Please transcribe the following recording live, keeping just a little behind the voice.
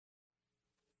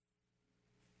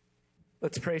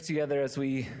Let's pray together as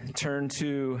we turn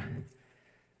to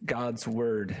God's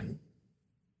word.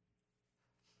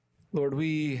 Lord,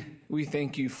 we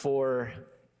thank you for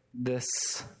this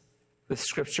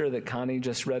scripture that Connie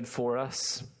just read for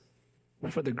us,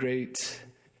 for the great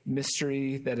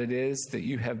mystery that it is that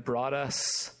you have brought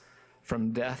us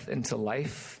from death into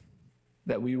life,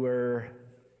 that we were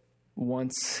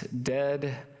once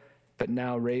dead, but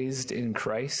now raised in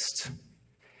Christ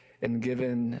and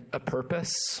given a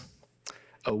purpose,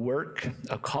 a work,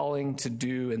 a calling to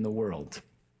do in the world.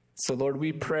 So Lord,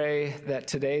 we pray that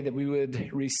today that we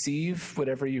would receive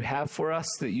whatever you have for us,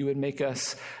 that you would make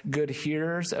us good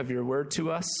hearers of your word to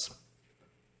us.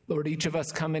 Lord, each of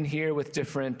us come in here with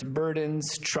different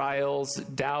burdens, trials,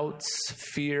 doubts,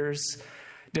 fears,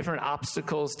 different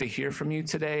obstacles to hear from you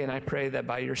today. And I pray that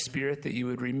by your Spirit that you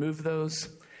would remove those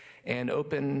and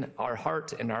open our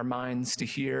heart and our minds to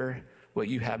hear what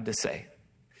you have to say.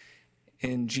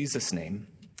 In Jesus' name,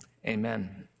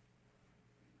 amen.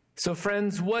 So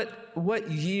friends,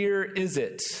 what year is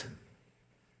it?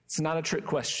 It's not a trick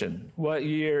question. What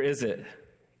year is it?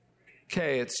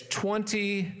 Okay, it's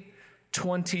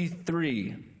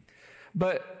 2023.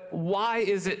 But why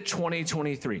is it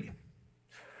 2023?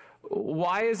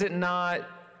 Why is it not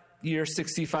year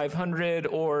 6500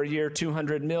 or year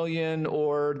 200 million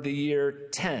or the year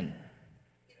 10?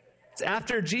 It's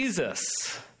after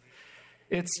Jesus.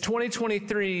 It's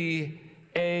 2023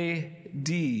 AD,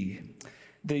 the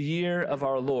year of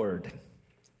our Lord.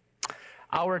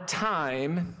 Our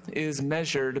time is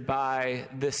measured by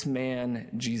this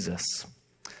man, Jesus.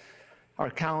 Our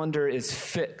calendar is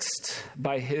fixed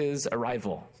by his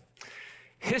arrival.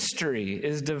 History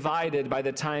is divided by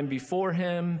the time before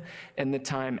him and the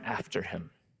time after him.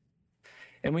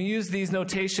 And we use these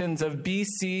notations of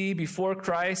BC, before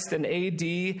Christ, and AD,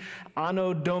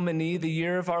 Anno Domini, the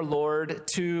year of our Lord,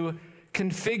 to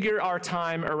configure our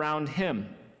time around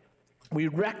him. We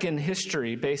reckon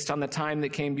history based on the time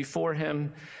that came before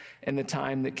him and the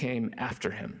time that came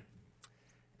after him.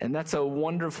 And that's a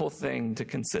wonderful thing to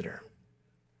consider.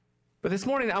 But this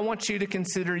morning, I want you to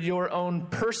consider your own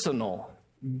personal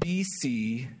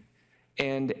BC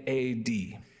and AD.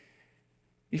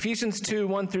 Ephesians 2,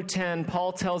 1 through 10,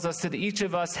 Paul tells us that each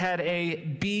of us had a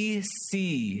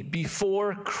BC,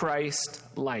 before Christ,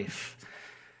 life.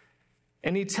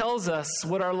 And he tells us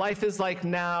what our life is like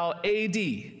now, AD,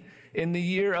 in the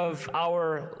year of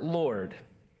our Lord,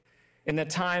 in the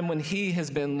time when he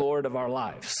has been Lord of our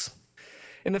lives.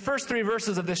 In the first 3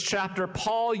 verses of this chapter,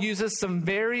 Paul uses some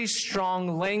very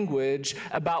strong language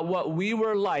about what we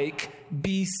were like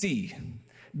BC,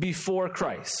 before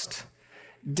Christ.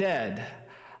 Dead,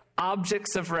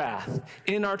 objects of wrath,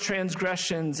 in our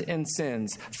transgressions and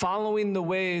sins, following the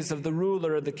ways of the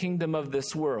ruler of the kingdom of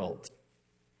this world.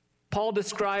 Paul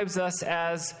describes us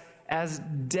as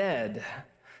dead.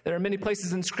 There are many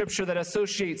places in Scripture that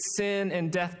associate sin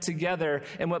and death together,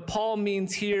 and what Paul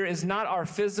means here is not our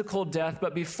physical death,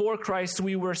 but before Christ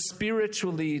we were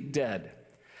spiritually dead,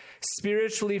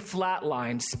 spiritually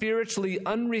flatlined, spiritually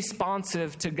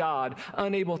unresponsive to God,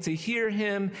 unable to hear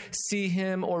him, see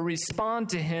him, or respond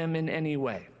to him in any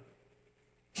way.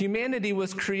 Humanity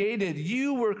was created,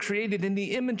 you were created in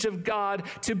the image of God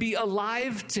to be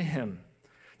alive to him.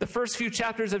 The first few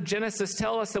chapters of Genesis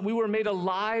tell us that we were made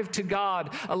alive to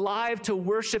God, alive to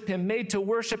worship him, made to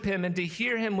worship him and to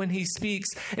hear him when he speaks,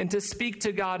 and to speak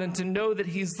to God and to know that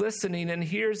he's listening and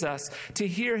hears us, to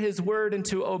hear his word and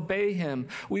to obey him.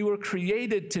 We were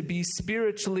created to be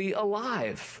spiritually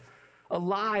alive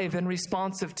and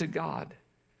responsive to God.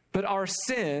 But our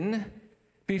sin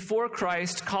before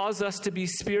Christ caused us to be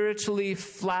spiritually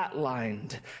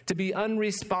flatlined, to be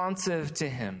unresponsive to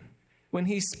him. When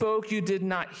he spoke, you did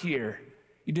not hear.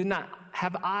 You did not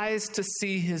have eyes to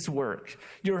see his work.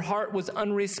 Your heart was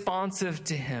unresponsive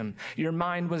to him. Your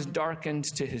mind was darkened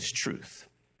to his truth.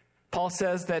 Paul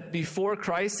says that before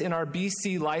Christ, in our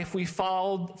BC life, we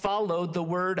followed the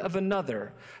word of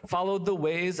another, followed the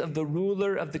ways of the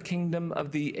ruler of the kingdom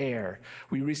of the air.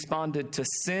 We responded to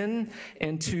sin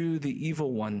and to the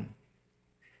evil one.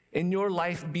 In your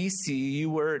life, BC, you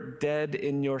were dead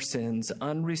in your sins,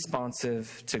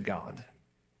 unresponsive to God.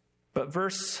 But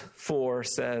verse 4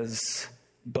 says,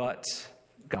 but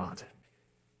God.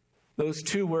 Those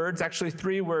 2 words, actually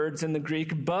 3 words in the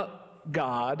Greek, but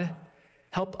God,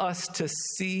 help us to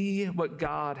see what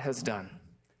God has done.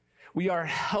 We are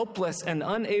helpless and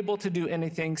unable to do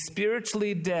anything,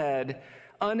 spiritually dead,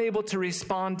 unable to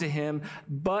respond to him,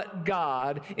 but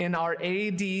God, in our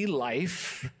AD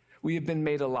life, we have been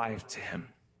made alive to him.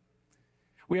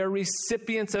 We are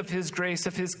recipients of his grace,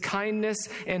 of his kindness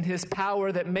and his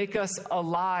power that make us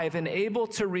alive and able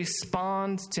to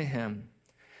respond to him.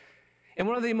 And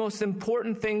one of the most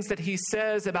important things that he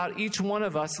says about each one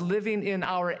of us living in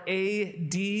our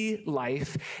AD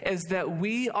life is that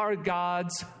we are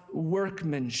God's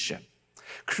workmanship,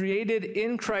 created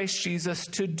in Christ Jesus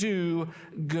to do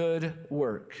good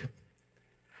work.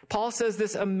 Paul says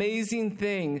this amazing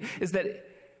thing is that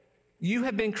you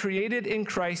have been created in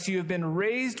Christ, you have been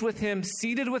raised with him,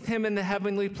 seated with him in the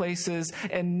heavenly places,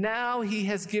 and now he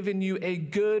has given you a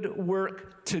good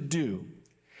work to do.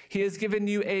 He has given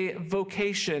you a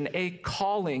vocation, a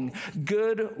calling,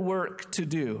 good work to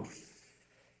do.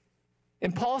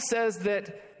 And Paul says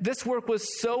that this work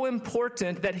was so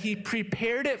important that he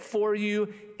prepared it for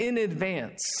you in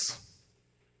advance.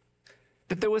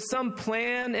 That there was some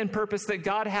plan and purpose that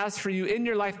God has for you in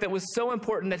your life that was so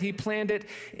important that he planned it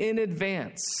in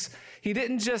advance. He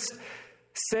didn't just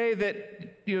say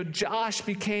that, Josh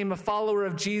became a follower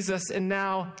of Jesus and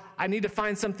now I need to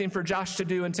find something for Josh to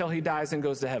do until he dies and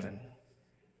goes to heaven.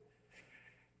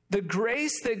 The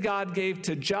grace that God gave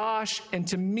to Josh and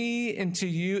to me and to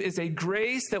you is a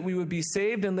grace that we would be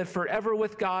saved and live forever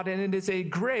with God. And it is a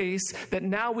grace that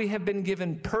now we have been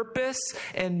given purpose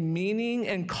and meaning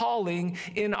and calling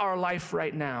in our life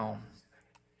right now.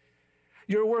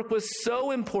 Your work was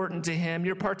so important to him.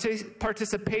 Your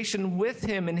participation with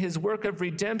him in his work of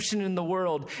redemption in the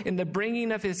world, in the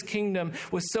bringing of his kingdom,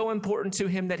 was so important to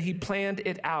him that he planned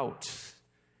it out,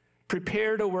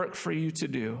 prepared a work for you to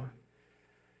do.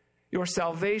 Your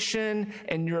salvation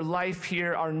and your life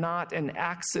here are not an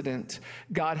accident.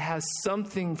 God has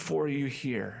something for you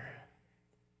here.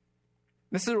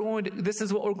 This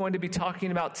is what we're going to be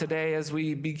talking about today as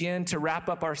we begin to wrap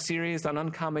up our series on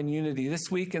uncommon unity.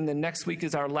 This week and the next week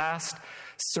is our last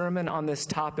sermon on this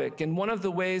topic. And one of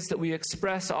the ways that we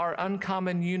express our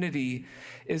uncommon unity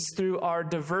is through our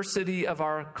diversity of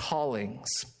our callings.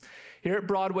 Here at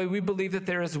Broadway, we believe that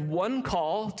there is one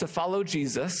call to follow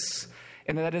Jesus,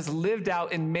 and that is lived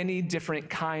out in many different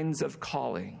kinds of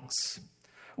callings.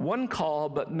 One call,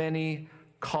 but many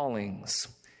callings.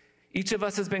 Each of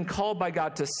us has been called by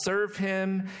God to serve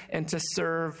him and to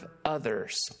serve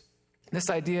others. This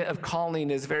idea of calling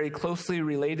is very closely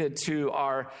related to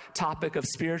our topic of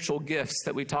spiritual gifts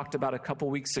that we talked about a couple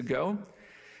weeks ago.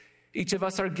 Each of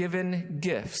us are given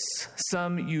gifts,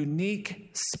 some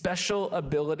unique, special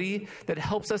ability that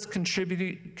helps us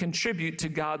contribute to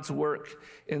God's work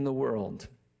in the world.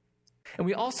 And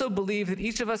we also believe that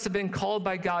each of us have been called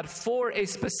by God for a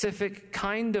specific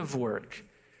kind of work.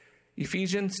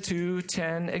 Ephesians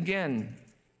 2:10 again.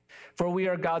 For we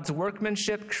are God's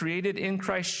workmanship, created in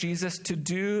Christ Jesus to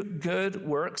do good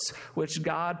works, which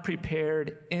God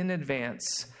prepared in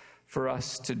advance for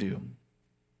us to do.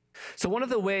 So one of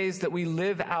the ways that we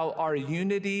live out our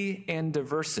unity and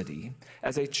diversity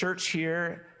as a church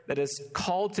here that is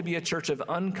called to be a church of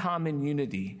uncommon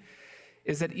unity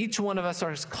is that each one of us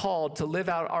are called to live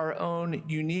out our own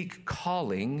unique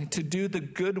calling to do the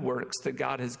good works that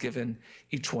God has given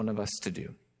each one of us to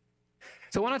do.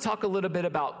 So I want to talk a little bit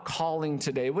about calling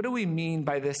today. What do we mean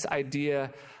by this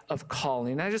idea of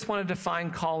calling? I just want to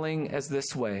define calling as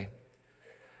this way.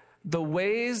 The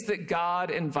ways that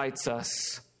God invites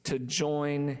us to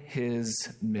join his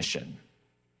mission.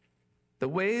 The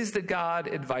ways that God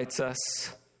invites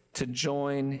us to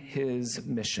join his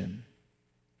mission.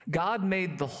 God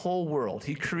made the whole world.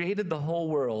 He created the whole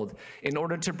world in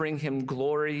order to bring him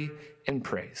glory and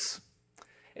praise.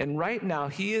 And right now,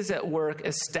 he is at work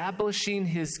establishing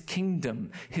his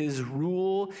kingdom, his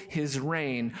rule, his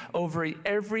reign over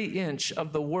every inch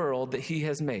of the world that he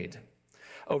has made.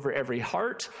 Over every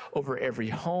heart, over every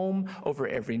home, over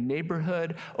every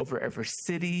neighborhood, over every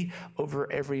city, over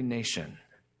every nation.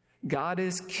 God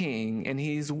is king, and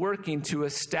he's working to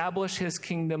establish his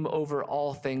kingdom over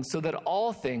all things so that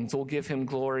all things will give him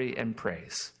glory and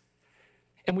praise.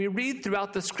 And we read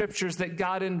throughout the scriptures that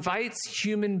God invites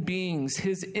human beings,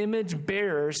 his image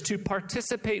bearers, to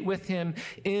participate with him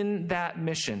in that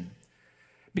mission.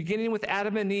 Beginning with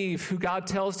Adam and Eve, who God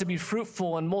tells to be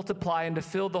fruitful and multiply and to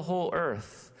fill the whole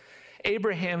earth.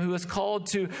 Abraham, who was called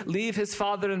to leave his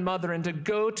father and mother and to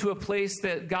go to a place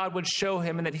that God would show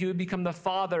him and that he would become the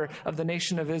father of the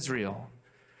nation of Israel.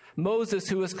 Moses,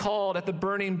 who was called at the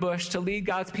burning bush to lead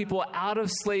God's people out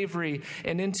of slavery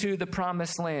and into the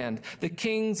promised land. The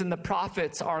kings and the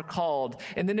prophets are called.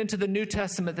 And then into the New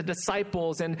Testament, the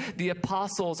disciples and the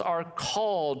apostles are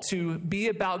called to be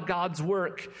about God's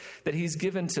work that he's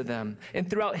given to them. And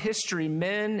throughout history,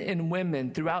 men and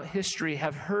women throughout history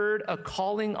have heard a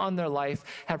calling on their life,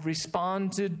 have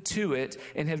responded to it,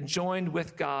 and have joined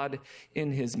with God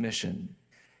in his mission.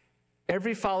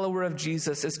 Every follower of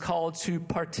Jesus is called to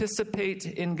participate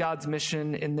in God's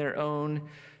mission in their own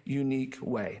unique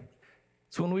way.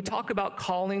 So when we talk about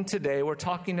calling today, we're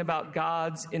talking about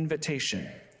God's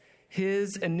invitation,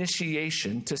 his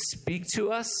initiation to speak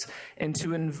to us and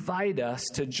to invite us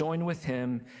to join with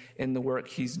him in the work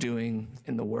he's doing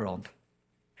in the world.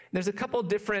 There's a couple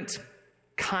different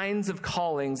kinds of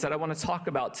callings that I want to talk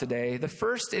about today. The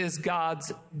first is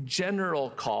God's general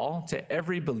call to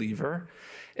every believer,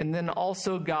 and then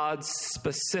also God's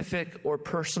specific or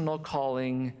personal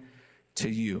calling to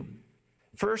you.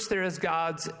 First, there is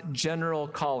God's general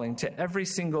calling to every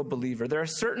single believer. There are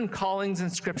certain callings in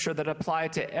Scripture that apply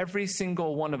to every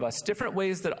single one of us, different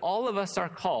ways that all of us are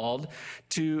called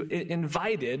to,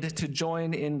 invited to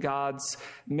join in God's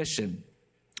mission.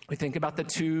 We think about the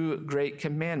two great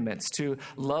commandments, to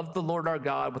love the Lord our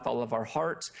God with all of our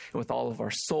heart, and with all of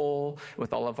our soul,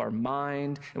 with all of our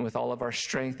mind, and with all of our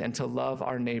strength, and to love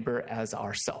our neighbor as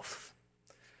ourself.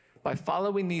 By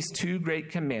following these two great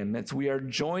commandments, we are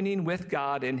joining with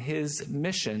God in his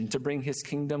mission to bring his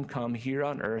kingdom come here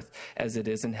on earth as it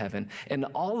is in heaven. And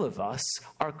all of us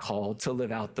are called to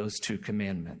live out those two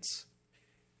commandments.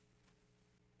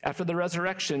 After the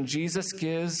resurrection, Jesus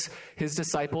gives his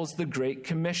disciples the Great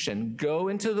Commission. Go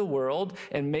into the world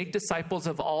and make disciples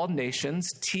of all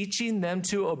nations, teaching them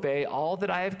to obey all that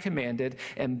I have commanded,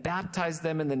 and baptize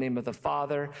them in the name of the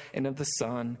Father and of the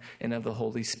Son and of the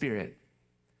Holy Spirit.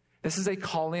 This is a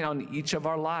calling on each of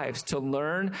our lives to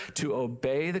learn to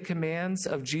obey the commands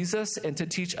of Jesus and to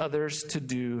teach others to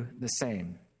do the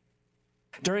same.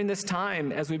 During this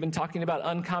time, as we've been talking about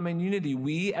uncommon unity,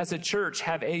 we as a church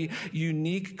have a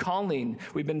unique calling.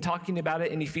 We've been talking about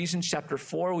it in Ephesians chapter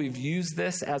 4. We've used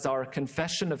this as our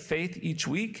confession of faith each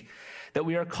week, that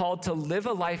we are called to live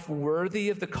a life worthy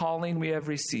of the calling we have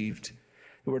received.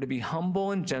 We're to be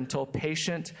humble and gentle,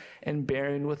 patient, and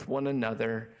bearing with one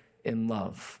another in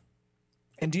love.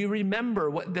 And do you remember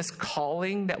what this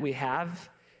calling that we have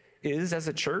is as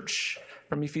a church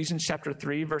from Ephesians chapter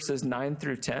 3, verses 9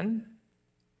 through 10?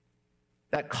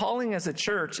 That calling as a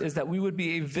church is that we would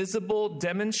be a visible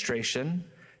demonstration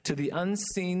to the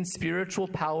unseen spiritual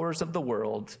powers of the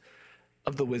world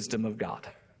of the wisdom of God.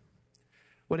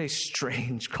 What a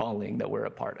strange calling that we're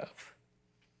a part of.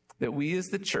 That we as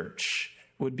the church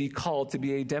would be called to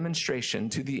be a demonstration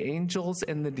to the angels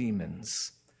and the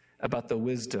demons about the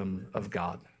wisdom of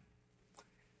God.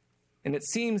 And it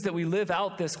seems that we live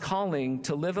out this calling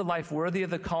to live a life worthy of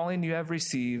the calling you have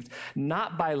received,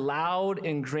 not by loud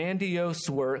and grandiose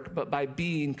work, but by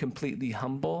being completely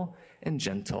humble and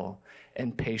gentle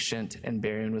and patient and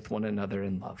bearing with one another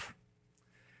in love.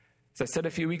 As I said a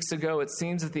few weeks ago, it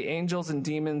seems that the angels and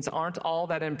demons aren't all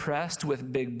that impressed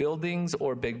with big buildings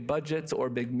or big budgets or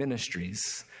big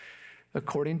ministries.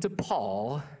 According to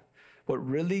Paul, what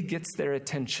really gets their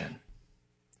attention,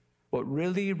 what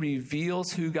really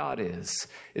reveals who God is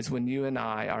when you and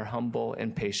I are humble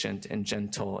and patient and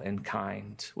gentle and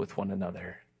kind with one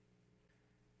another.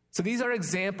 So these are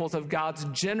examples of God's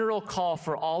general call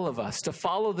for all of us to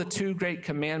follow the two great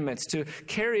commandments, to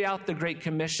carry out the Great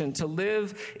Commission, to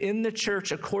live in the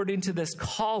church according to this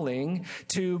calling,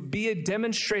 to be a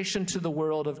demonstration to the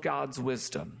world of God's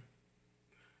wisdom.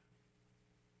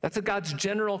 That's a God's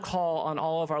general call on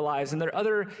all of our lives. And there are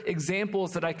other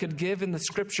examples that I could give in the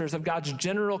scriptures of God's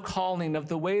general calling, of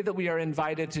the way that we are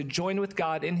invited to join with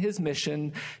God in his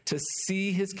mission to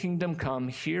see his kingdom come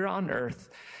here on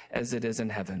earth as it is in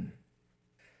heaven.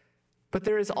 But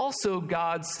there is also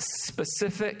God's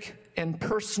specific and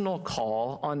personal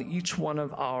call on each one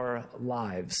of our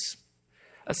lives.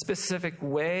 A specific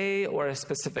way or a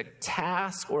specific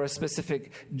task or a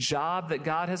specific job that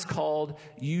God has called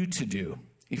you to do.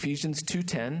 Ephesians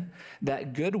 2:10,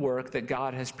 that good work that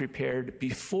God has prepared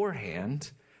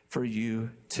beforehand for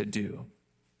you to do.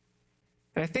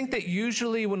 And I think that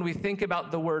usually when we think about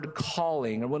the word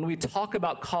calling, or when we talk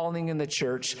about calling in the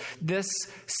church, this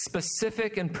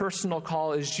specific and personal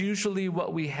call is usually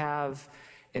what we have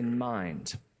in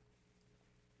mind.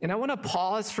 And I want to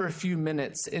pause for a few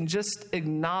minutes and just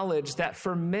acknowledge that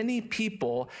for many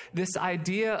people, this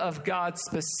idea of God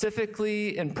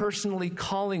specifically and personally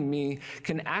calling me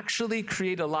can actually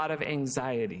create a lot of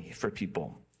anxiety for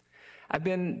people. I've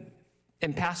been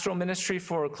in pastoral ministry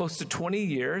for close to 20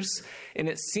 years, and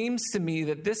it seems to me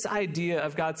that this idea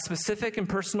of God's specific and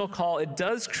personal call, it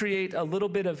does create a little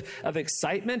bit of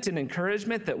excitement and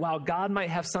encouragement that, wow, God might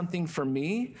have something for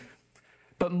me.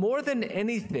 But more than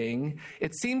anything,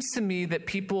 it seems to me that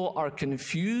people are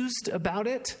confused about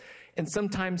it and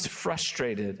sometimes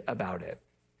frustrated about it.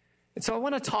 And so I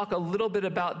want to talk a little bit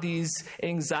about these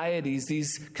anxieties,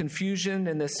 these confusion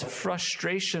and this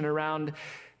frustration around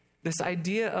This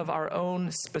idea of our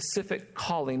own specific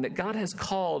calling, that God has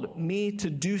called me to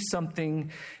do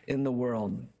something in the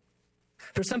world.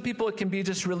 For some people, it can be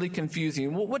just really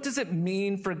confusing. Well, what does it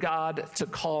mean for God to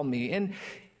call me? And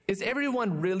is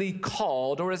everyone really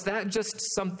called, or is that just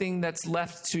something that's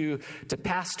left to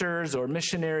pastors or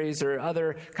missionaries or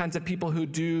other kinds of people who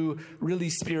do really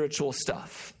spiritual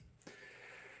stuff?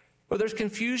 Or there's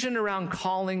confusion around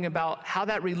calling about how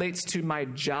that relates to my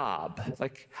job.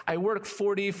 Like, I work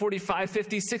 40, 45,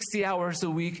 50, 60 hours a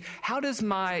week. How does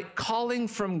my calling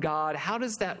from God, how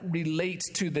does that relate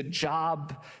to the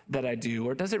job that I do?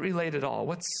 Or does it relate at all?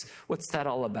 What's that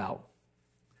all about?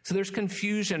 So there's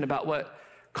confusion about what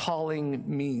calling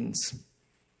means.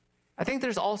 I think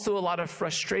there's also a lot of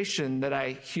frustration that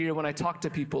I hear when I talk to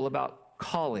people about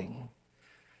calling.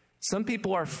 Some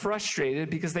people are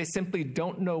frustrated because they simply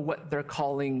don't know what their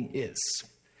calling is.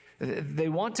 They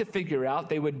want to figure out,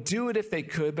 they would do it if they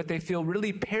could, but they feel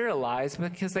really paralyzed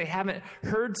because they haven't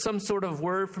heard some sort of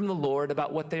word from the Lord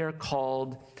about what they are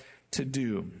called to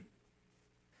do.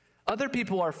 Other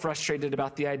people are frustrated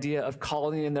about the idea of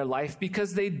calling in their life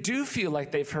because they do feel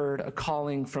like they've heard a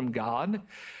calling from God,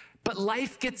 but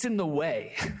life gets in the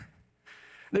way.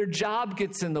 Their job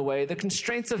gets in the way. The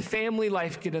constraints of family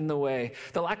life get in the way.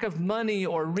 The lack of money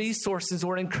or resources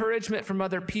or encouragement from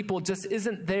other people just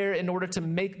isn't there in order to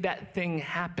make that thing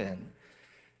happen.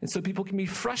 And so people can be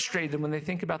frustrated when they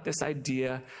think about this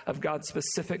idea of God's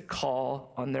specific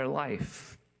call on their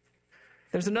life.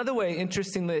 There's another way,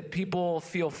 interestingly, that people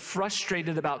feel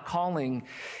frustrated about calling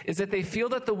is that they feel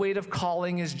that the weight of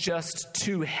calling is just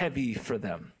too heavy for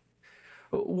them.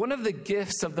 One of the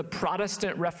gifts of the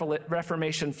Protestant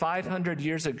Reformation 500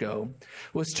 years ago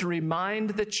was to remind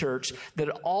the church that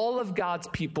all of God's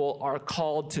people are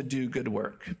called to do good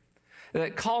work.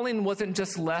 That calling wasn't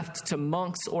just left to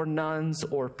monks or nuns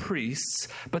or priests,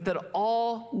 but that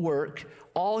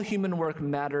all human work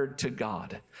mattered to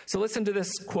God. So listen to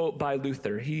this quote by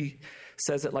Luther. He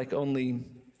says it like only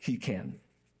he can.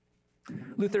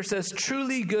 Luther says,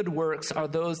 "Truly good works are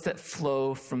those that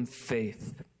flow from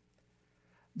faith.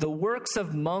 The works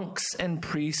of monks and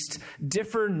priests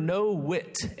differ no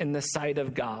whit in the sight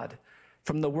of God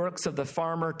from the works of the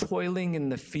farmer toiling in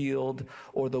the field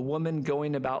or the woman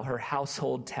going about her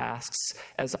household tasks,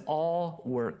 as all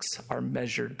works are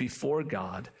measured before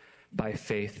God by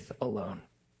faith alone."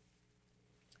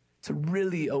 It's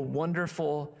really a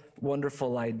wonderful,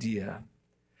 wonderful idea.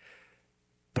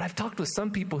 But I've talked with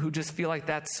some people who just feel like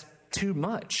that's too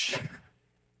much.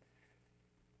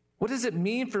 What does it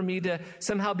mean for me to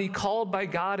somehow be called by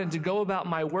God and to go about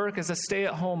my work as a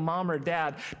stay-at-home mom or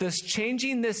dad? Does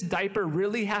changing this diaper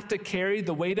really have to carry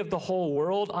the weight of the whole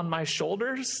world on my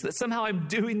shoulders? That somehow I'm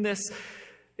doing this,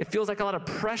 it feels like a lot of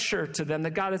pressure to them,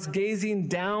 that God is gazing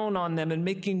down on them and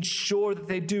making sure that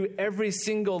they do every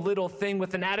single little thing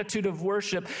with an attitude of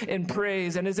worship and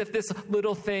praise, and as if this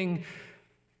little thing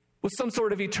was some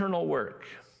sort of eternal work.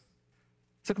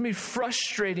 So it can be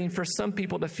frustrating for some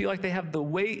people to feel like they have the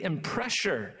weight and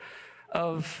pressure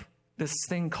of this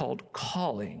thing called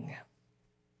calling.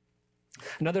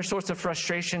 Another source of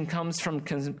frustration comes from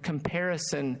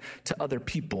comparison to other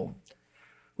people.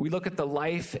 We look at the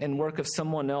life and work of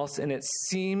someone else, and it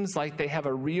seems like they have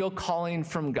a real calling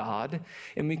from God,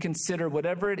 and we consider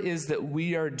whatever it is that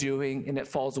we are doing, and it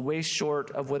falls way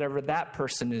short of whatever that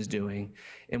person is doing,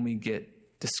 and we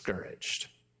get discouraged.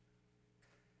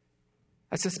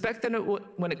 I suspect that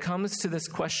when it comes to this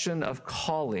question of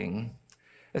calling,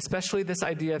 especially this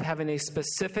idea of having a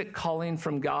specific calling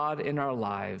from God in our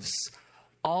lives,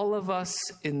 all of us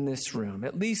in this room,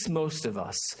 at least most of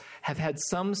us, have had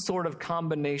some sort of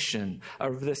combination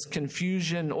of this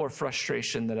confusion or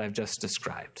frustration that I've just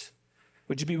described.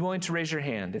 Would you be willing to raise your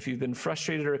hand if you've been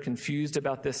frustrated or confused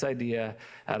about this idea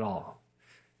at all?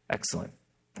 Excellent.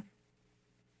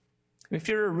 If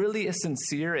you're really a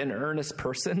sincere and earnest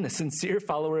person, a sincere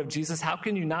follower of Jesus, how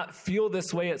can you not feel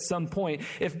this way at some point?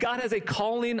 If God has a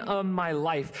calling on my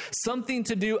life, something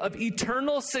to do of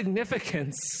eternal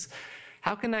significance,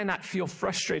 how can I not feel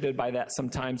frustrated by that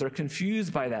sometimes or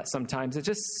confused by that sometimes? It's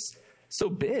just so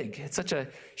big. It's such a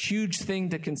huge thing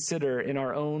to consider in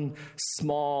our own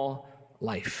small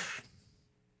life.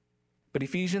 But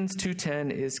Ephesians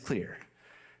 2:10 is clear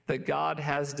that God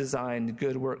has designed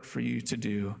good work for you to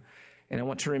do. And I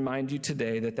want to remind you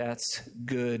today that that's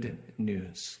good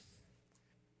news.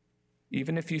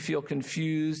 Even if you feel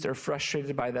confused or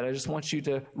frustrated by that, I just want you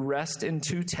to rest in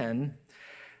 2:10,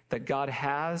 that God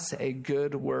has a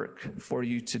good work for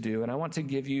you to do. And I want to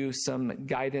give you some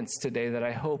guidance today that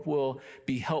I hope will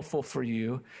be helpful for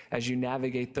you as you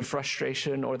navigate the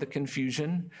frustration or the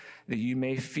confusion that you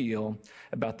may feel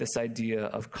about this idea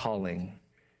of calling.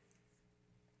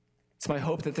 It's my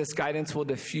hope that this guidance will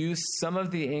diffuse some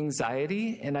of the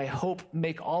anxiety, and I hope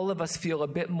make all of us feel a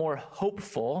bit more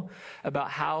hopeful about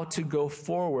how to go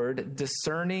forward,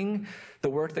 discerning the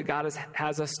work that God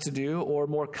has us to do, or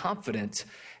more confident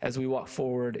as we walk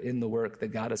forward in the work that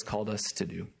God has called us to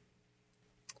do.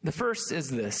 The first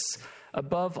is this: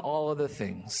 above all other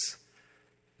things,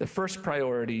 the first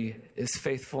priority is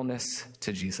faithfulness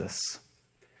to Jesus.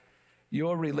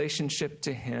 Your relationship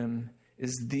to him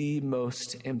is the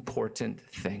most important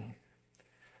thing.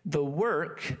 The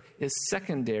work is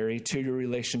secondary to your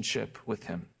relationship with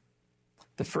him.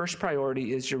 The first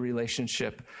priority is your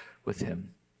relationship with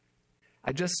him.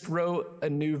 I just wrote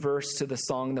a new verse to the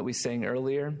song that we sang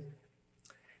earlier.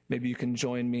 Maybe you can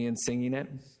join me in singing it.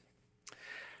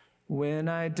 When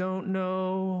I don't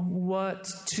know what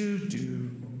to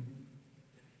do,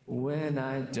 when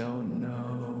I don't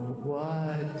know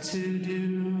what to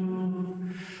do,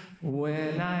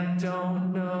 when I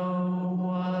don't know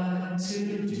what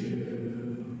to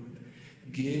do,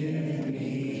 give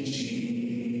me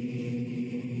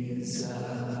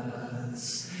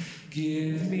Jesus.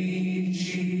 Give me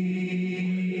Jesus.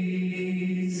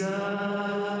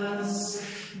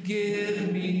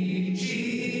 Give me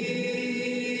Jesus.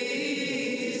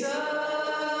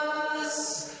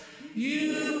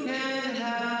 You can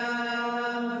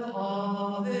have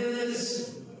all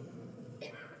this.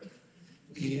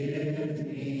 Give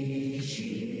me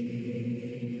Jesus.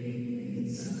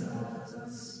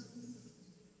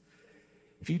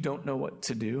 If you don't know what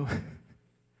to do,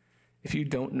 if you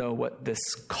don't know what this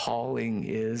calling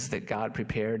is that God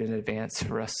prepared in advance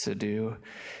for us to do,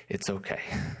 it's okay.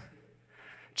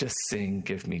 Just sing,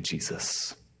 "Give me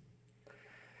Jesus."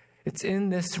 It's in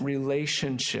this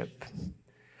relationship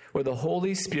where the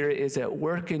Holy Spirit is at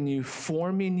work in you,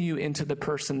 forming you into the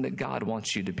person that God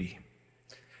wants you to be.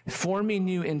 Forming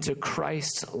you into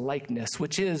Christ's likeness,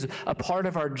 which is a part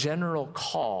of our general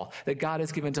call that God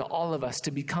has given to all of us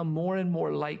to become more and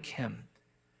more like him.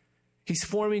 He's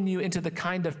forming you into the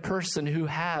kind of person who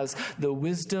has the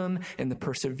wisdom and the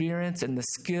perseverance and the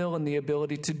skill and the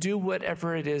ability to do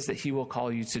whatever it is that he will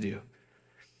call you to do.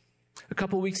 A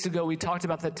couple weeks ago, we talked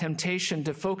about the temptation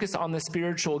to focus on the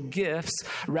spiritual gifts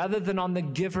rather than on the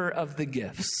giver of the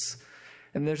gifts.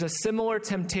 And there's a similar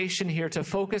temptation here to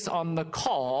focus on the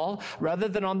call rather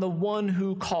than on the one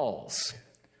who calls.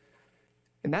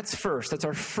 And that's first. That's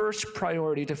our first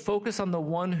priority, to focus on the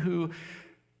one who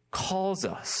calls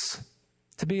us,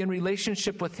 to be in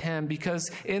relationship with him, because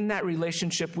in that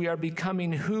relationship, we are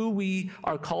becoming who we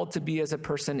are called to be as a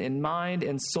person in mind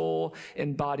and soul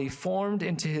and body, formed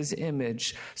into his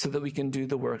image so that we can do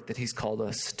the work that he's called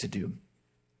us to do.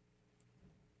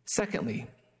 Secondly,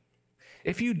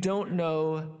 if you don't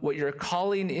know what your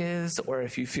calling is, or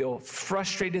if you feel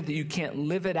frustrated that you can't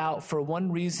live it out for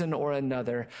one reason or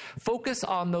another, focus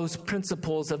on those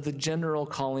principles of the general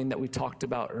calling that we talked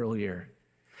about earlier.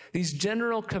 These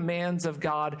general commands of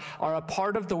God are a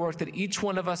part of the work that each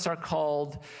one of us are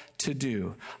called to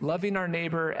do. Loving our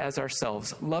neighbor as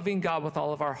ourselves, loving God with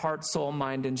all of our heart, soul,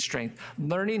 mind, and strength,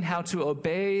 learning how to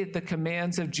obey the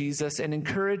commands of Jesus, and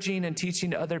encouraging and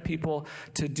teaching other people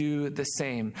to do the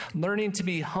same. Learning to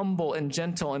be humble and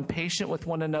gentle and patient with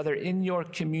one another in your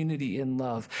community in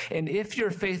love. And if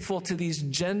you're faithful to these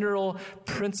general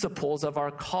principles of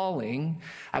our calling,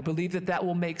 I believe that that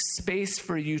will make space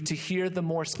for you to hear the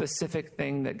more specific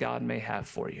thing that God may have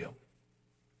for you.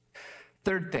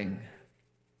 Third thing,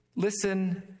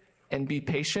 listen and be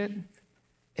patient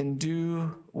and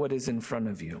do what is in front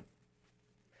of you.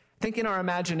 Think in our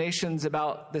imaginations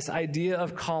about this idea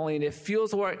of calling. It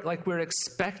feels like we're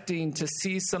expecting to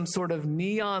see some sort of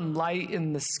neon light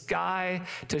in the sky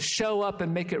to show up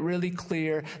and make it really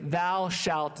clear, thou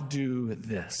shalt do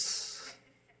this.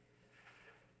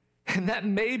 And that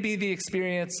may be the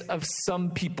experience of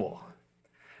some people,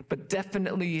 but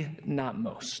definitely not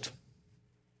most.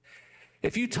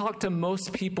 If you talk to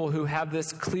most people who have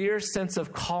this clear sense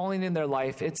of calling in their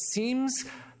life, it seems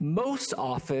most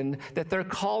often that their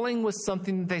calling was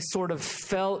something that they sort of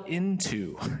fell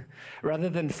into rather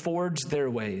than forged their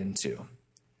way into.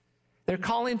 Their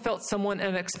calling felt somewhat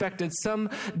unexpected. Some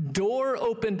door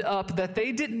opened up that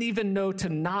they didn't even know to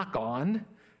knock on,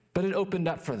 but it opened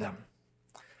up for them.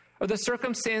 Or the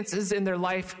circumstances in their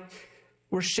life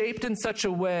were shaped in such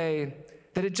a way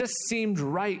that it just seemed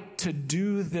right to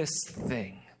do this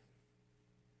thing.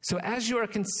 So as you are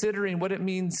considering what it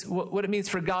means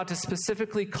for God to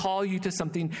specifically call you to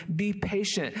something, be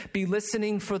patient, be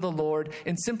listening for the Lord,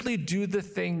 and simply do the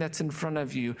thing that's in front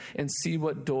of you and see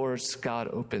what doors God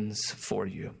opens for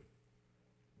you.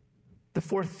 The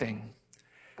fourth thing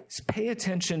is pay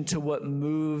attention to what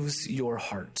moves your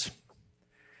heart.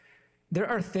 There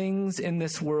are things in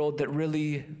this world that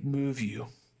really move you.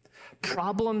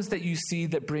 Problems that you see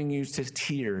that bring you to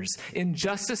tears,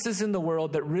 injustices in the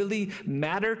world that really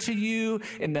matter to you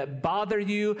and that bother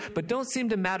you, but don't seem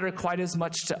to matter quite as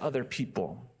much to other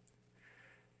people.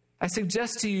 I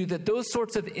suggest to you that those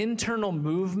sorts of internal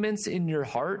movements in your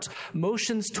heart,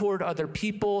 motions toward other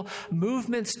people,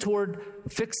 movements toward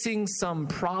fixing some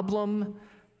problem,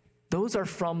 those are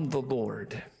from the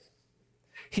Lord.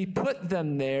 He put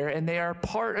them there, and they are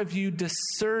part of you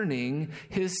discerning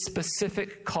his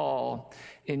specific call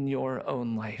in your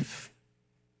own life.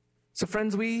 So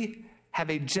friends, we have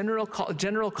a general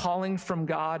calling from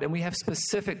God, and we have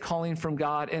specific calling from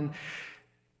God. And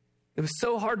it was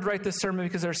so hard to write this sermon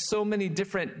because there's so many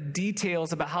different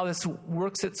details about how this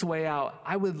works its way out.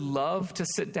 I would love to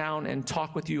sit down and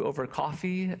talk with you over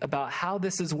coffee about how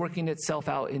this is working itself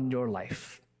out in your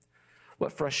life.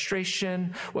 What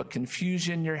frustration, what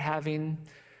confusion you're having.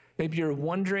 Maybe you're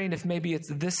wondering if maybe it's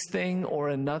this thing or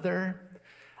another.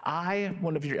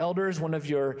 One of your elders, one of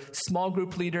your small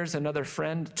group leaders, another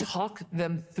friend, talk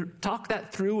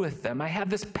that through with them. I have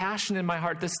this passion in my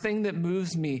heart, this thing that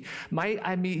moves me. Might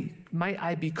I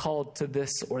be called to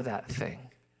this or that thing?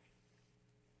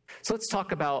 So let's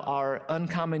talk about our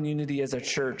uncommon unity as a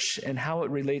church and how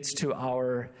it relates to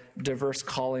our diverse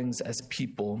callings as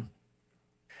people.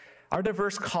 Our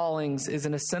diverse callings is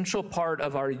an essential part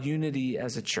of our unity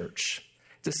as a church.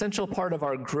 It's an essential part of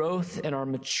our growth and our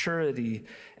maturity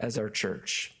as our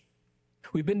church.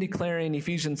 We've been declaring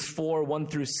Ephesians 4, 1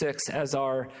 through 6 as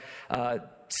our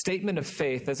statement of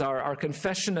faith, as our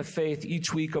confession of faith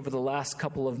each week over the last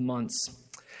couple of months.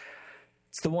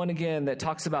 It's the one, again, that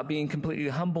talks about being completely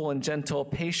humble and gentle,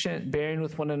 patient, bearing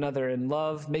with one another in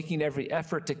love, making every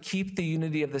effort to keep the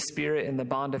unity of the Spirit in the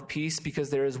bond of peace, because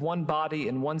there is one body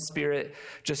and one Spirit,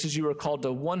 just as you were called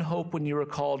to one hope when you were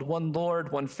called, one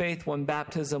Lord, one faith, one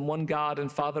baptism, one God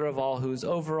and Father of all, who is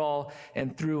over all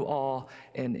and through all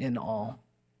and in all.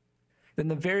 Then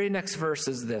the very next verse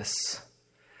is this: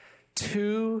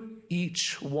 to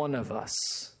each one of us,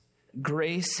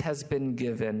 grace has been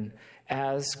given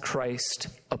as Christ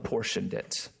apportioned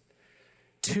it.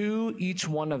 To each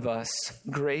one of us,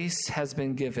 grace has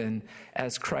been given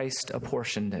as Christ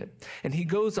apportioned it. And he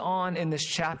goes on in this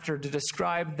chapter to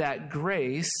describe that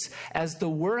grace as the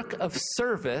work of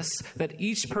service that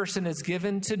each person is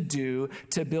given to do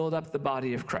to build up the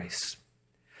body of Christ.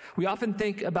 We often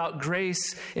think about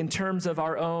grace in terms of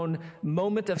our own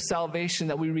moment of salvation,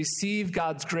 that we receive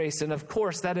God's grace. And of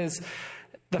course, that is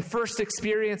the first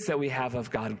experience that we have of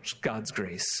God's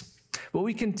grace. But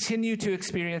we continue to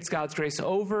experience God's grace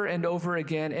over and over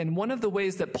again. And one of the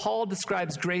ways that Paul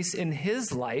describes grace in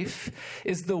his life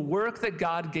is the work that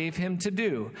God gave him to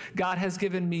do. God has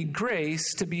given me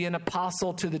grace to be an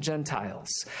apostle to the Gentiles.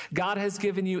 God has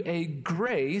given you a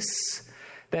grace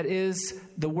that is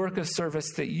the work of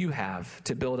service that you have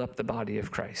to build up the body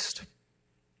of Christ.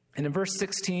 And in verse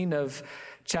 16 of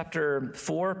Chapter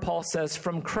 4, Paul says,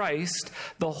 from Christ,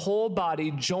 the whole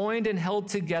body, joined and held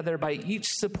together by each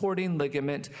supporting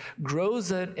ligament,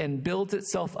 grows it and builds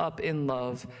itself up in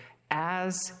love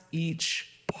as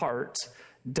each part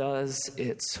does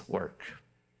its work.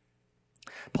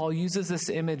 Paul uses this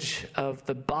image of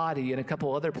the body in a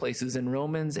couple other places, in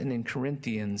Romans and in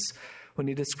Corinthians, when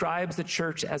he describes the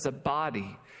church as a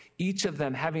body, each of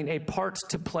them having a part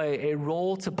to play, a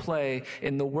role to play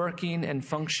in the working and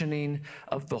functioning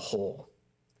of the whole.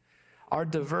 Our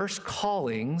diverse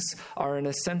callings are an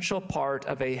essential part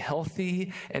of a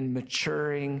healthy and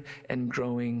maturing and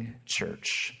growing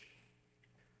church.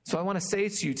 So I want to say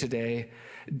to you today,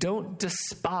 don't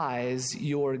despise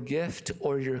your gift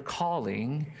or your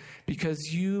calling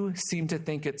because you seem to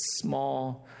think it's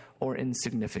small or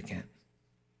insignificant.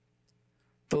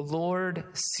 The Lord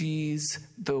sees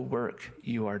the work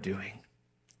you are doing.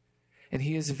 And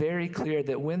he is very clear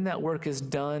that when that work is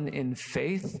done in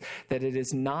faith, that it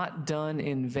is not done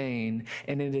in vain,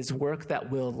 and it is work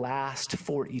that will last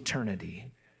for eternity.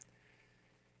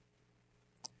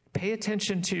 Pay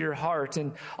attention to your heart,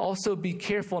 and also be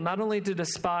careful not only to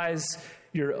despise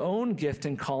your own gift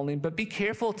and calling, but be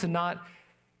careful to not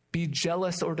be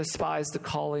jealous or despise the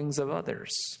callings of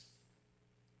others.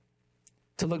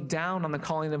 To look down on the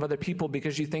calling of other people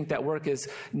because you think that work is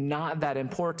not that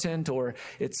important, or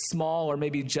it's small, or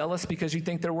maybe jealous because you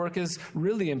think their work is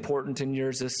really important and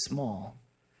yours is small.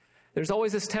 There's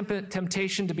always this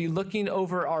temptation to be looking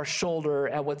over our shoulder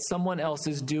at what someone else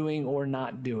is doing or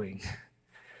not doing.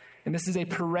 And this is a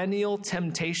perennial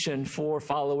temptation for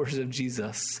followers of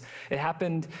Jesus. It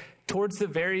happened towards the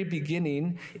very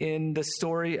beginning in the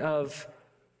story of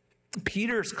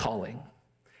Peter's calling.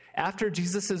 After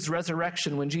Jesus'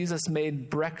 resurrection, when Jesus made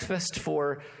breakfast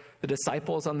for the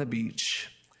disciples on the beach,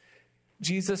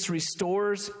 Jesus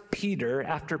restores Peter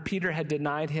after Peter had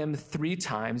denied him 3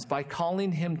 times by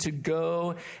calling him to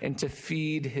go and to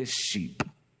feed his sheep.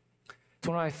 It's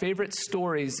one of my favorite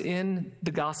stories in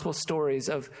the gospel stories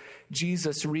of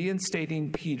Jesus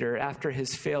reinstating Peter after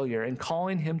his failure and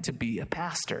calling him to be a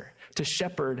pastor, to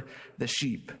shepherd the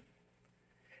sheep.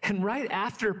 And right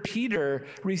after Peter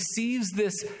receives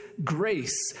this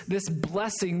grace, this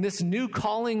blessing, this new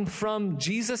calling from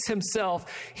Jesus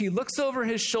himself, he looks over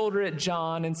his shoulder at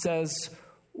John and says,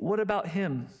 "What about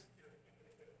him?"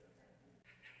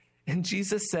 And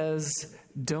Jesus says,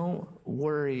 "Don't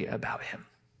worry about him.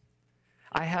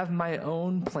 I have my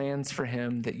own plans for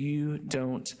him that you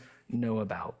don't know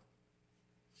about."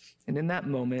 And in that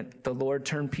moment, the Lord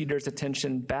turned Peter's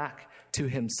attention back to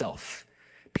himself.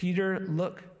 "Peter,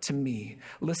 look to me.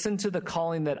 Listen to the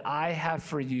calling that I have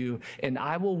for you, and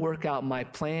I will work out my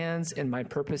plans and my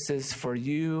purposes for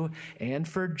you and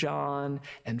for John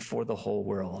and for the whole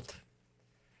world.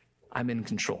 I'm in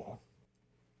control."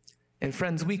 And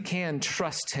friends, we can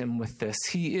trust him with this.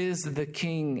 He is the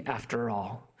king after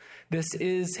all. This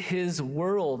is his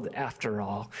world after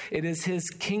all. It is his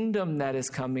kingdom that is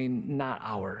coming, not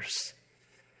ours.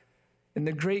 And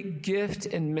the great gift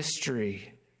and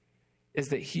mystery is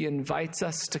that he invites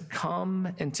us to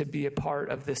come and to be a part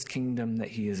of this kingdom that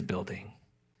he is building.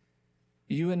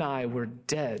 You and I were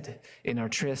dead in our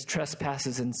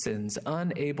trespasses and sins,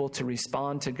 unable to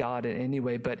respond to God in any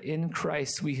way, but in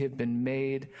Christ we have been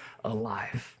made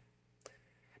alive.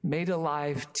 Made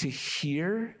alive to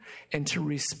hear and to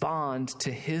respond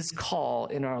to his call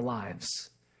in our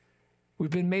lives. We've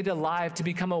been made alive to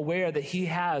become aware that he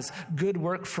has good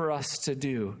work for us to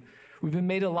do. We've been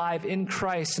made alive in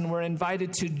Christ, and we're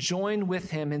invited to join with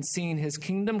him in seeing his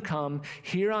kingdom come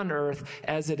here on earth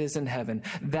as it is in heaven.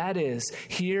 That is,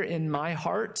 here in my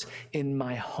heart, in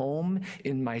my home,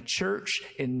 in my church,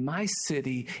 in my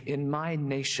city, in my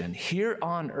nation, here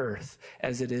on earth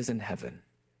as it is in heaven.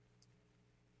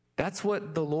 That's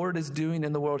what the Lord is doing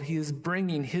in the world. He is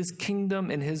bringing his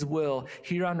kingdom and his will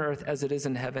here on earth as it is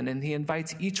in heaven, and he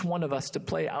invites each one of us to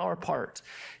play our part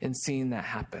in seeing that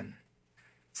happen.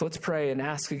 So let's pray and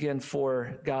ask again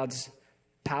for God's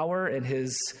power and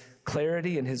his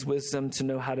clarity and his wisdom to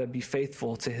know how to be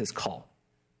faithful to his call.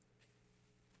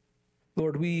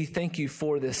 Lord, we thank you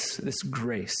for this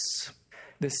grace,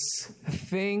 this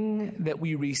thing that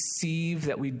we receive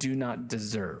that we do not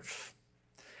deserve,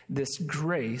 this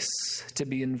grace to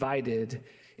be invited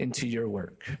into your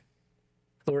work.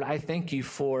 Lord, I thank you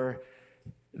for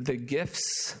the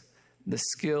gifts, the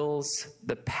skills,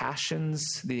 the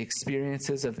passions, the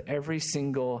experiences of every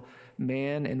single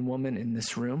man and woman in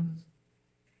this room.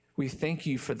 We thank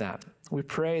you for that. We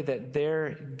pray that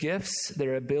their gifts,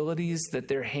 their abilities, that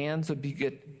their hands would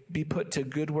be put to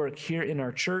good work here in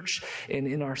our church and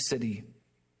in our city.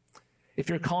 If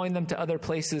you're calling them to other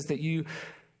places, that you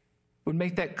would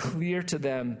make that clear to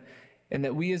them, and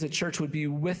that we as a church would be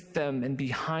with them and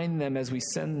behind them as we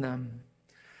send them.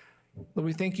 Lord,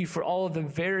 we thank you for all of the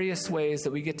various ways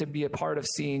that we get to be a part of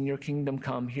seeing your kingdom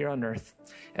come here on earth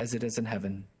as it is in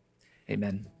heaven.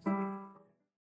 Amen.